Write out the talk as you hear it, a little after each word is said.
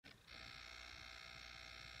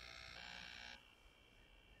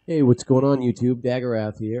Hey, what's going on YouTube?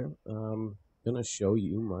 Daggeraths here. Gonna show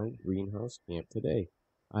you my greenhouse camp today.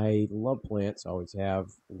 I love plants, always have.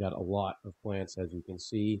 We've got a lot of plants, as you can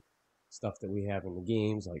see. Stuff that we have in the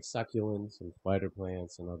games, like succulents and spider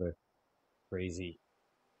plants and other crazy,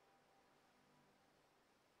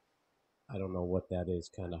 I don't know what that is,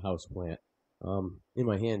 kind of house plant. In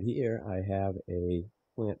my hand here, I have a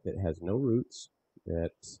plant that has no roots,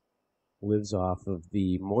 that lives off of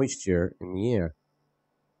the moisture in the air.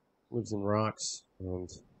 Lives in rocks, and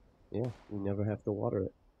yeah, we never have to water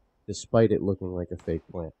it, despite it looking like a fake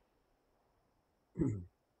plant.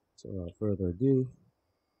 So without further ado,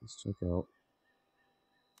 let's check out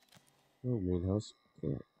our greenhouse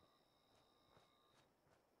camp.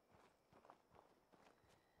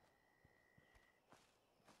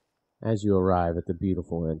 As you arrive at the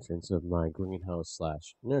beautiful entrance of my greenhouse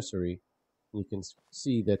slash nursery, you can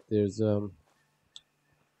see that there's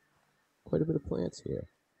quite a bit of plants here.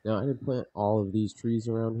 Now, I didn't plant all of these trees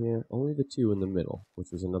around here, only the two in the middle,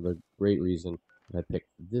 which was another great reason I picked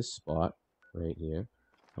this spot right here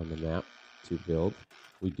on the map to build.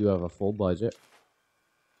 We do have a full budget,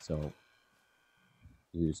 so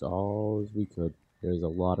use all as we could. There's a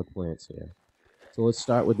lot of plants here. So let's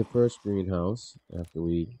start with the first greenhouse after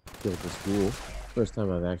we killed this ghoul. First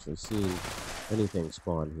time I've actually seen anything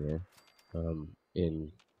spawn here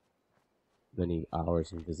in many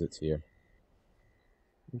hours and visits here.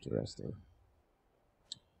 Interesting.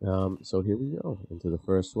 So here we go into the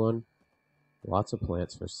first one. Lots of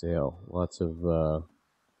plants for sale. Lots of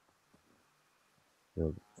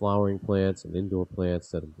flowering plants and indoor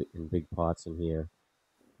plants that are in big pots in here.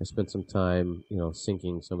 I spent some time,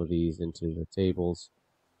 sinking some of these into the tables.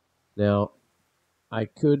 Now, I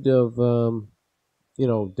could have, done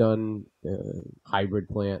hybrid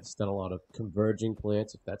plants, done a lot of converging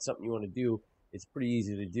plants. If that's something you want to do, it's pretty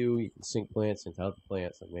easy to do. You can sink plants into other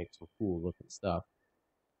plants and make some cool looking stuff.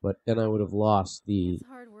 But then I would have lost the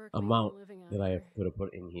amount that I could have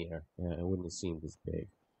put in here. It wouldn't have seemed as big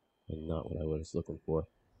and not what I was looking for.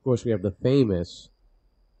 Of course, we have the famous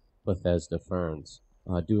Bethesda ferns,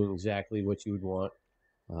 doing exactly what you would want.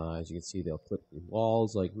 As you can see, they'll clip through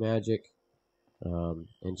walls like magic,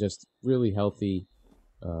 and just really healthy,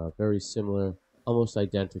 very similar, almost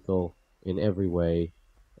identical in every way.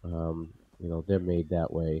 They're made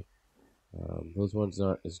that way. Those ones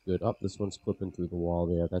aren't as good. Oh, this one's clipping through the wall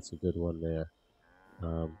there. That's a good one there.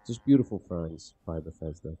 Just beautiful ferns by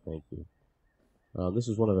Bethesda. Thank you. This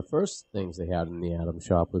was one of the first things they had in the Atom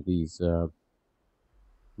shop with these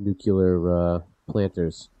nuclear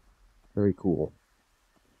planters. Very cool.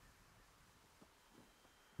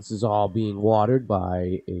 This is all being watered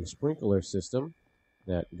by a sprinkler system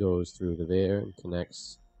that goes through the there and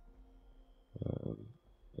connects,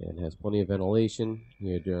 and has plenty of ventilation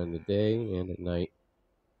here during the day and at night.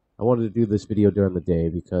 I wanted to do this video during the day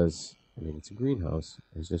because, it's a greenhouse.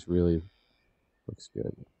 It just really looks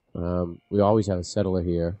good. We always have a settler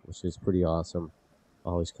here, which is pretty awesome.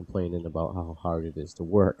 Always complaining about how hard it is to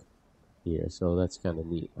work here, so that's kind of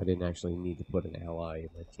neat. I didn't actually need to put an ally in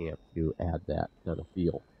my camp to add that kind of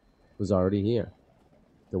feel. It was already here.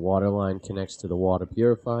 The water line connects to the water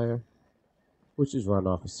purifier, which is run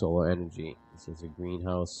off of solar energy. This is a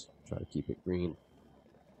greenhouse. Try to keep it green.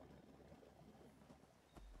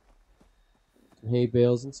 Some hay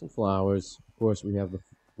bales and some flowers. Of course, we have the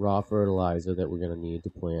raw fertilizer that we're going to need to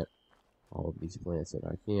plant all of these plants at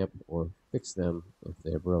our camp, or fix them if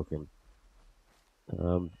they're broken.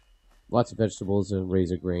 Lots of vegetables and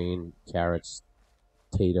razor grain, carrots,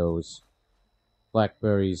 potatoes,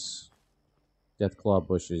 blackberries, deathclaw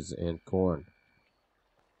bushes, and corn.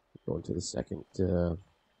 Going to the second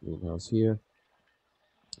greenhouse here.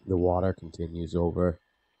 The water continues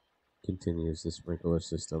the sprinkler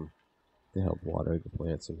system to help water the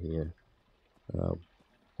plants in here.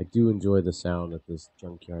 I do enjoy the sound that this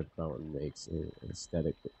junkyard fountain makes.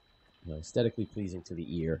 Aesthetically pleasing to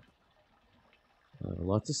the ear.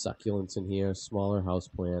 Lots of succulents in here, smaller house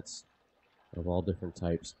plants of all different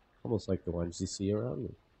types, almost like the ones you see around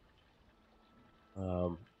me.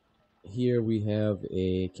 Here we have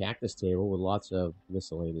a cactus table with lots of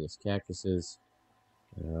miscellaneous cactuses.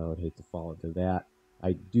 I would hate to fall into that.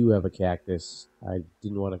 I do have a cactus. I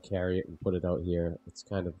didn't want to carry it and put it out here. It's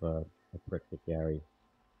kind of a prick to carry.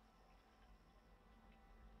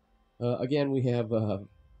 Again, we have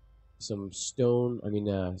some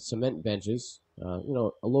cement benches.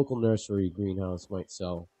 A local nursery greenhouse might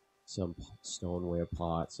sell some stoneware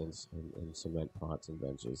pots and cement pots and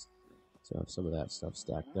benches. So I have some of that stuff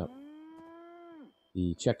stacked up.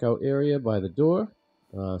 The checkout area by the door.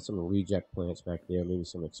 Some reject plants back there. Maybe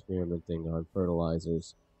some experimenting on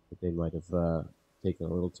fertilizers that they might have taken a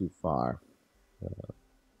little too far.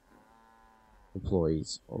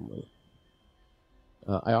 Employees only.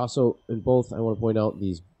 I also, in both, I want to point out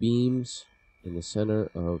these beams in the center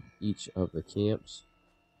of each of the camps.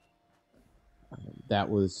 That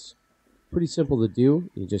was pretty simple to do.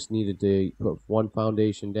 You just needed to put one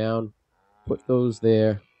foundation down, put those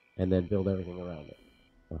there, and then build everything around it.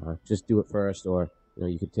 Just do it first, or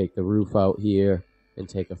you could take the roof out here and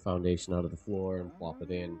take a foundation out of the floor and plop it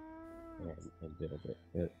in and build it.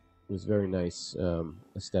 It was very nice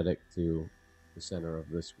aesthetic to the center of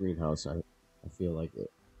this greenhouse. I feel like it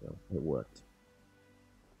worked.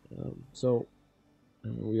 So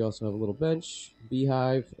we also have a little bench,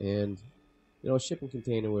 beehive, and a shipping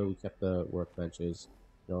container where we kept the workbenches,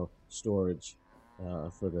 storage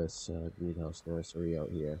for this greenhouse nursery out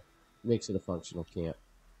here. Makes it a functional camp.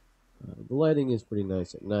 The lighting is pretty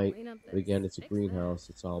nice at night, but again, it's a greenhouse.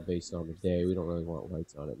 It's all based on the day. We don't really want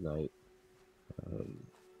lights on at night.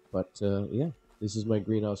 But yeah, this is my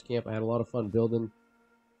greenhouse camp. I had a lot of fun building.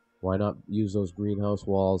 Why not use those greenhouse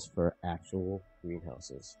walls for actual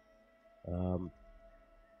greenhouses?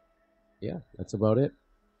 Yeah, that's about it.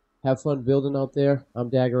 Have fun building out there.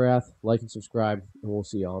 I'm Daggerath. Like and subscribe, and we'll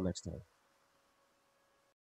see you all next time.